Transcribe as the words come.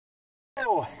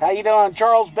Hello, how you doing?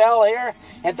 Charles Bell here,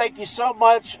 and thank you so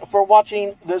much for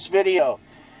watching this video.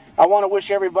 I want to wish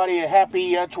everybody a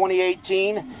happy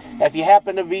 2018. If you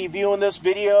happen to be viewing this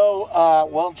video,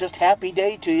 well, just happy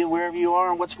day to you wherever you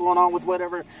are and what's going on with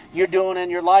whatever you're doing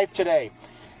in your life today.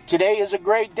 Today is a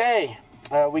great day.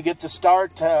 We get to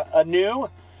start anew.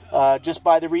 Just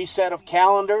by the reset of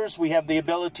calendars, we have the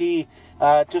ability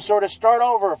to sort of start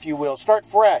over, if you will, start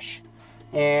fresh,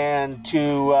 and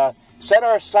to set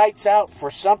our sights out for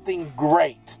something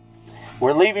great.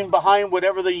 We're leaving behind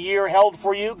whatever the year held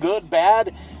for you, good,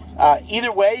 bad.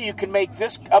 Either way, you can make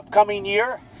this upcoming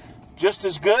year just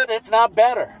as good, if not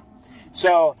better.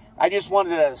 So I just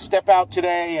wanted to step out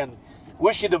today and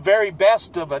wish you the very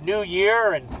best of a new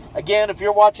year. And again, if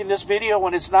you're watching this video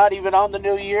when it's not even on the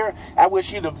new year, I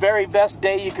wish you the very best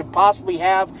day you could possibly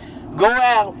have. Go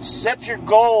out, set your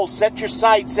goals, set your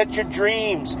sights, set your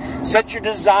dreams, set your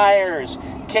desires.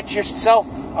 Catch yourself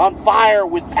on fire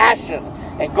with passion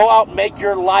and go out and make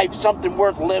your life something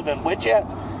worth living, would you?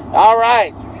 All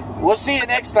right. We'll see you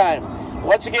next time.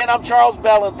 Once again, I'm Charles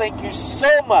Bell, and thank you so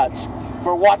much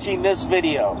for watching this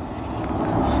video.